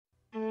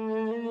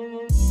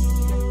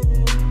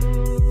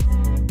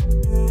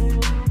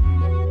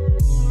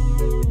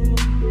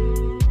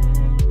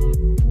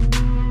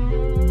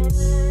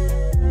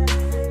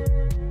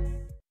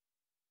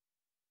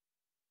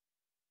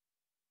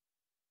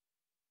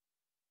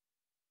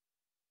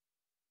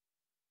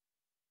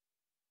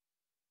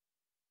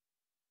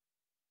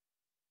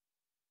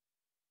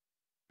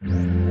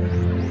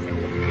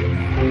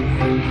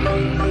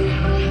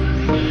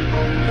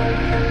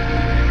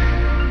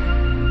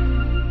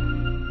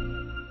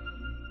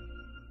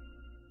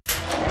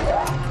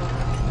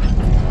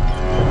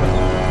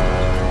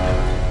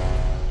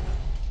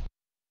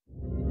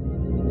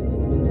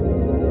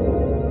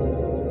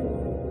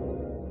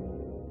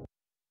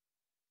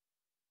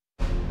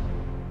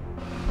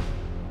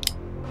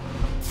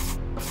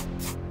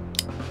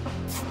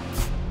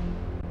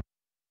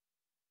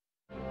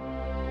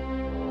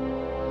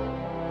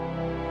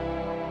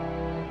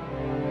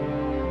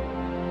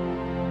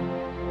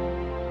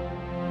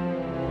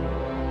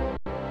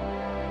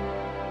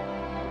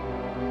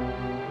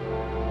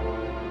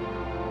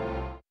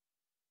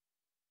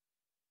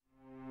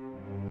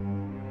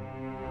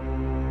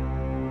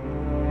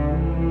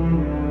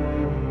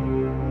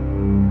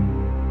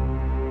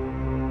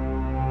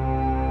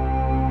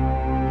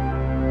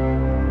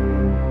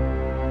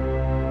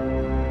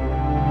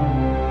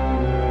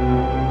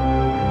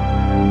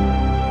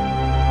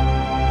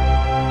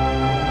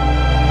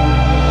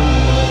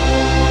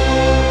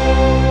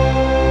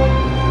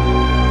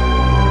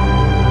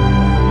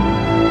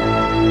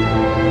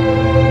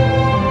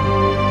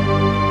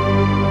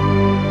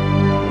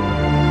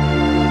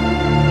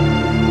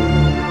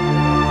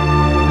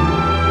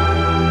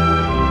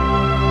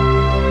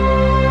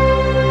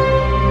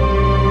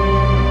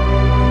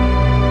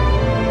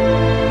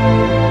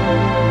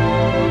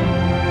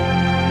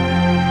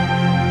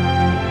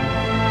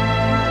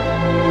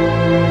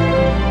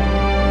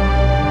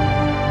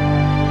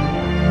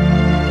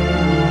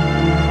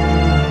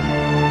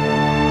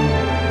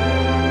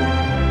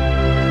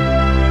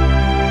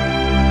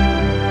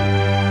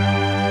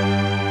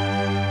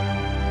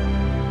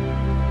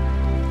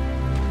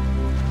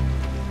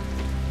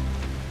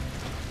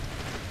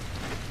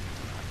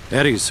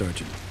Eddie's,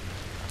 Sergeant.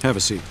 Have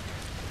a seat.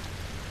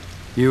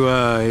 You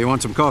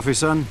want some coffee,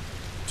 son?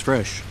 It's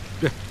fresh.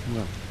 Yeah,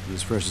 well,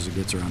 as fresh as it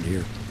gets around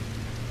here.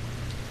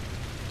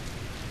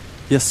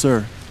 Yes,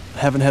 sir. I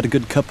haven't had a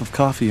good cup of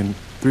coffee in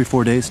 3 or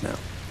 4 days now.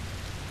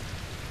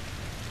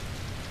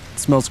 It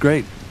smells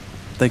great.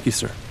 Thank you,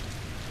 sir.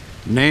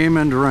 Name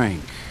and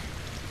rank?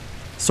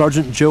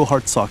 Sergeant Joe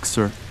Hartsock,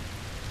 sir.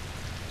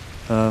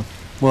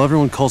 Well,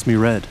 everyone calls me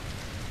Red.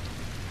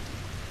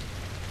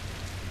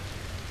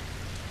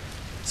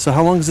 So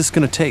how long is this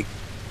going to take?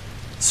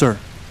 Sir,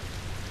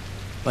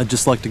 I'd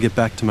just like to get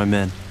back to my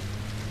men.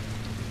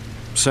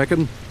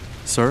 Second?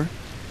 Sir?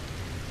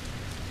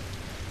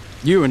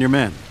 You and your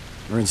men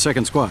are in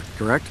second squad,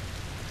 correct?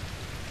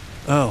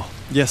 Oh,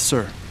 yes,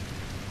 sir.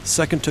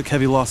 Second took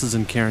heavy losses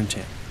in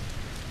quarantine.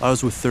 I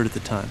was with third at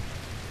the time.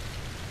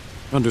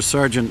 Under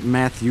Sergeant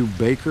Matthew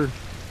Baker?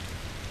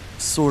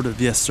 Sort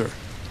of, yes, sir.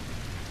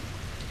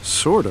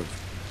 Sort of?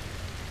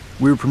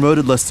 We were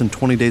promoted less than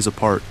 20 days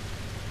apart.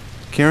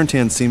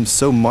 Quarantine seemed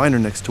so minor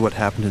next to what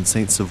happened in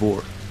St.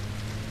 Sauveur.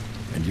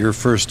 And your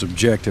first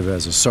objective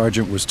as a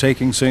sergeant was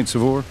taking St.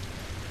 Sauveur?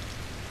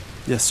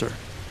 Yes, sir.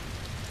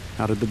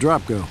 How did the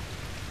drop go?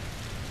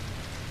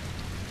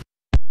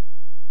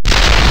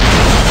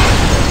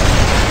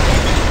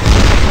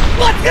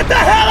 Let's get the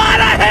hell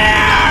out of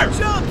here!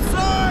 Jump,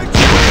 Sarge!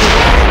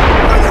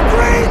 For the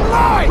green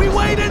light! We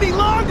wait any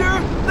longer,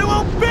 there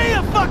won't be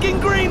a fucking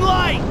green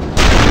light!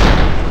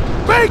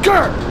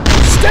 Baker!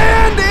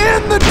 Stand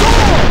in the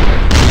door!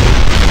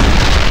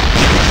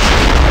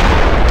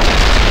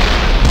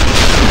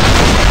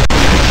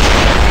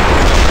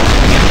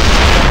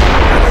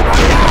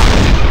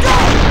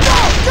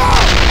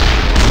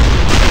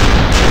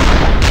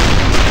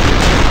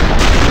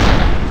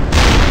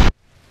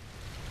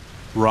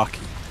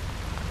 Rocky.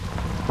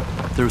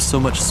 There was so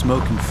much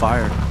smoke and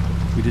fire,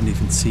 we didn't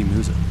even see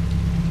Musa.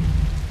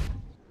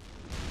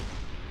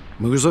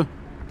 Musa?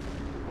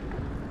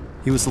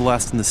 He was the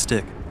last in the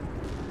stick.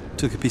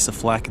 Took a piece of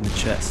flak in the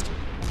chest.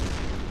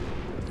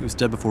 He was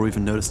dead before we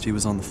even noticed he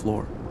was on the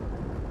floor.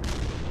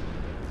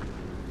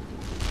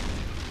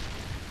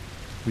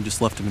 We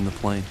just left him in the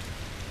plane.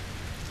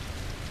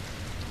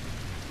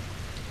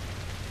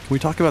 Can we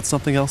talk about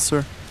something else,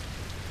 sir?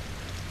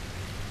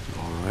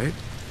 All right.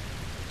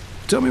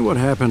 Tell me what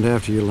happened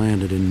after you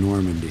landed in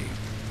Normandy.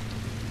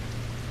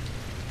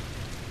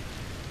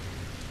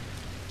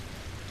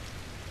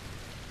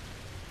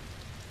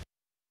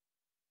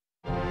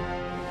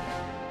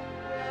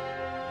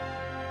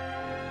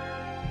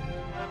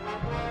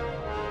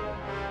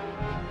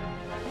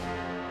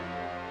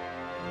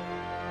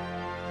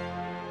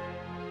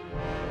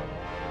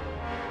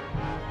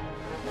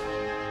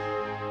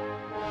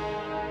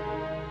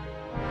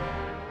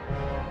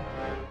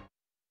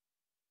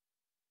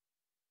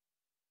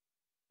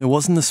 It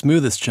wasn't the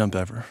smoothest jump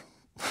ever.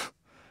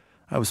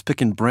 I was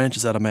picking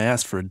branches out of my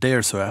ass for a day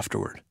or so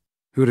afterward.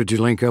 Who did you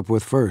link up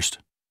with first?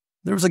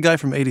 There was a guy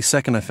from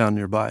 82nd I found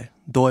nearby,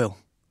 Doyle.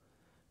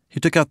 He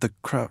took out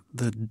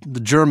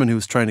the German who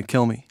was trying to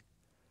kill me.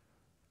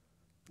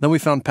 Then we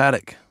found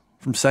Paddock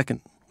from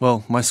 2nd.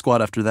 Well, my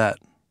squad after that.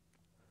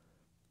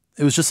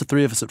 It was just the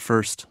 3 of us at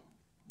first.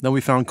 Then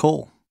we found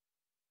Cole.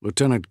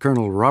 Lieutenant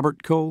Colonel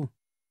Robert Cole?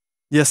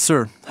 Yes,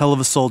 sir. Hell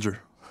of a soldier.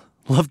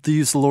 Love to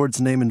use the Lord's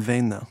name in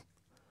vain, though.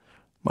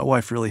 My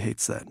wife really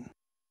hates that.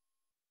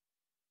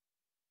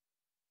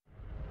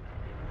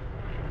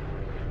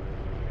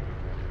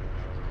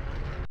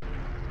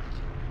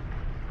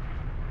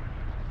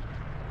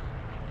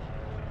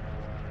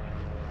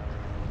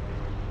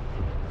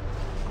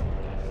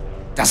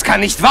 Das kann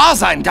nicht wahr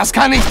sein! Das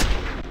kann nicht...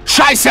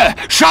 Scheiße!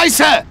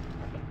 Scheiße!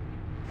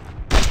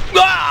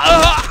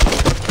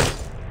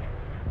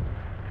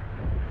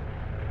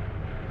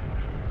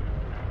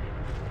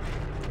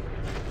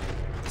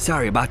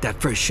 Sorry about that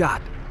first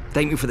shot.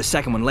 Thank me for the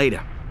second one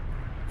later.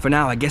 For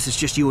now, I guess it's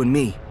just you and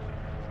me.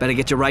 Better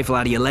get your rifle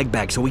out of your leg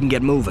bag so we can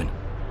get moving.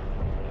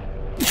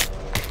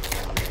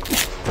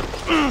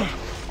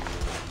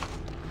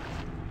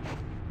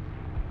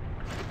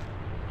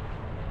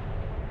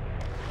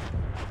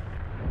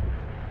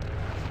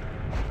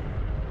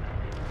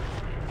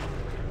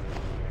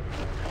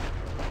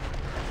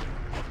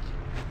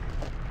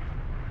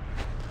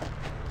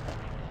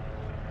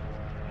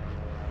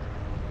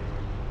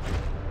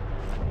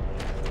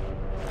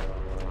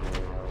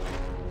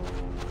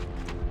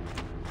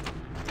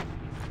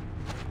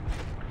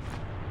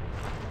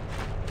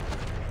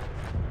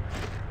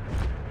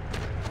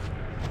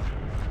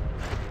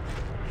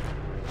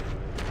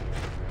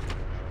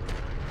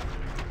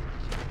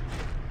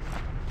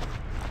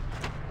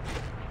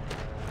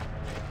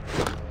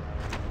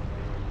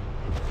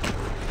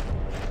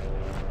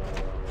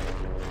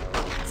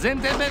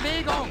 Sind in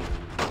Bewegung!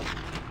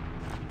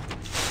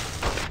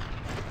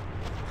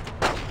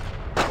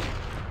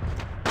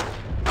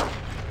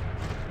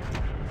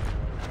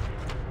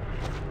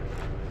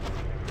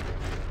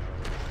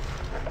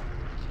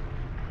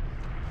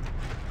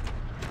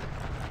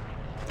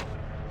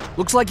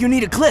 Looks like you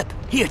need a clip.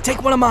 Here,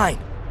 take one of mine.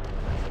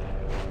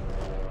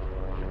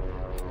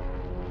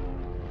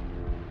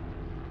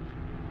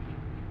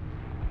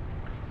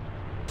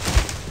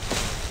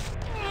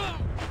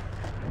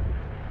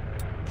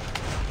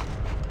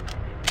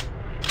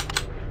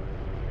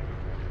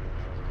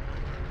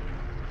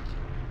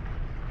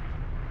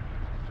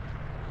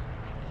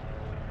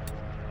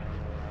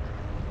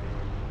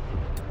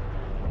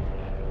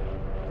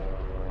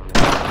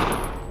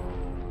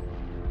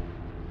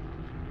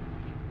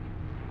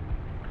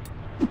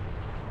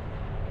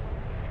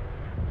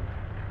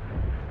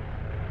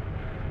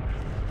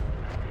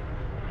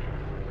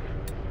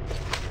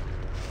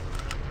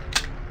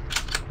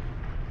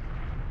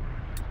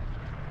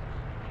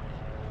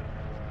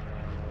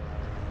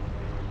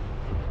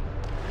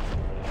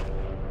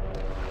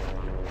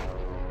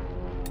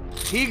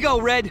 Here you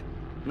go, Red.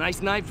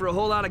 Nice night for a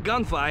whole lot of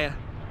gunfire.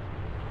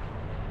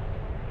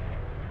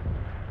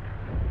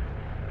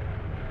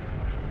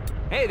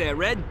 Hey there,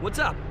 Red. What's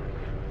up?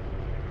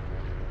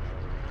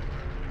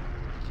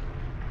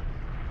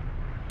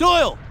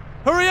 Doyle!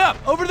 Hurry up!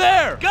 Over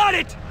there! Got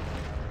it!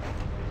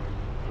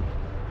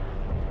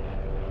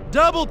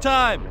 Double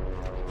time!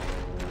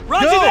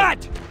 Roger Go!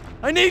 that!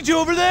 I need you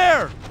over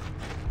there!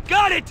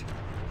 Got it!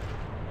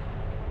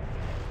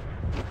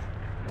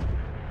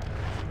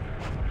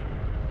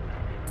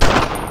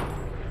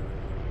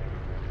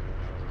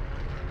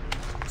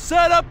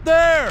 Set up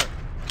there!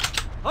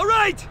 All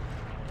right!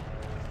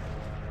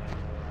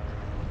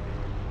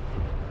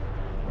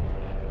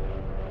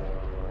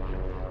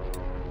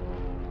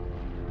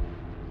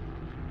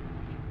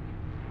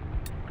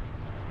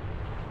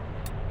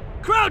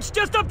 Crouch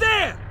just up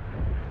there!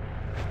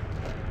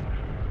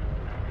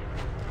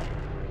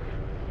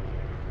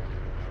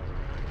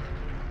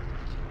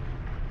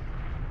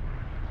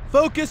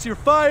 Focus your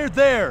fire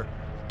there!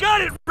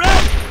 Got it,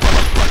 Red!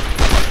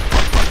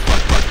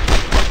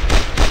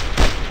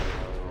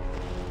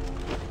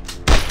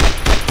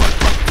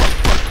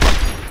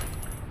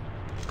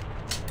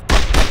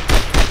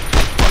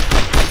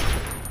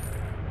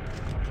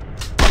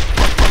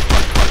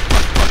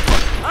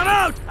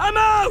 I'm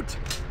out!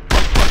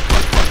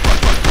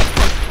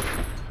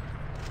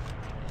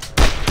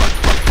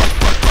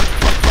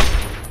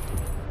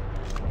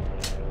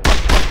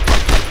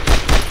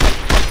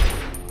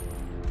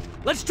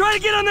 Let's try to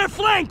get on their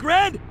flank,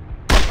 Red!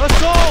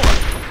 Assault!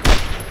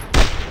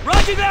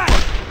 Roger that!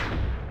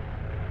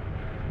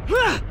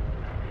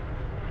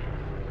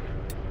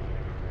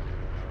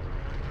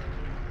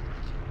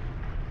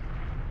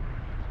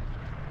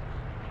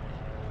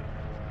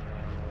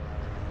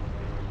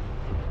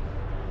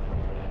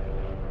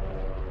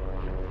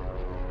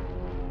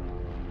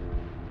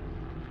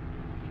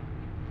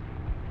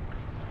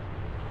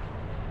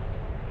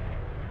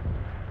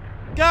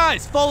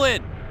 Guys, fall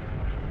in!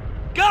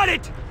 Got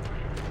it!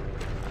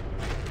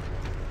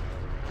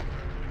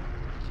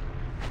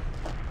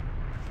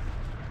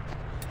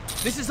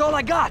 This is all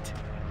I got.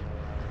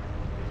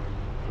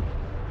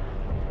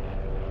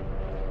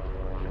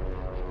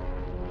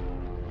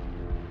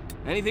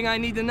 Anything I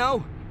need to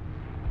know?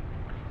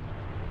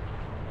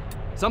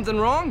 Something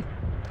wrong?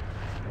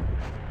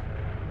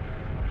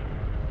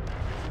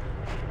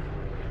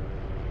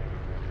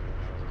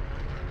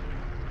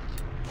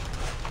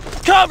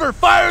 Cover!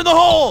 Fire in the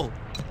hole!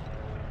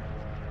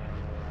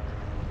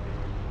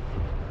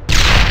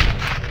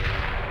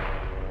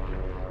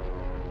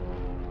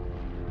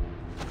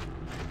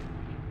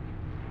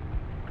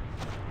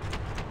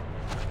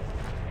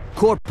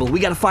 Corporal, we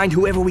gotta find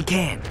whoever we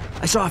can.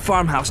 I saw a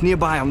farmhouse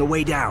nearby on the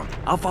way down.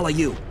 I'll follow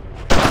you.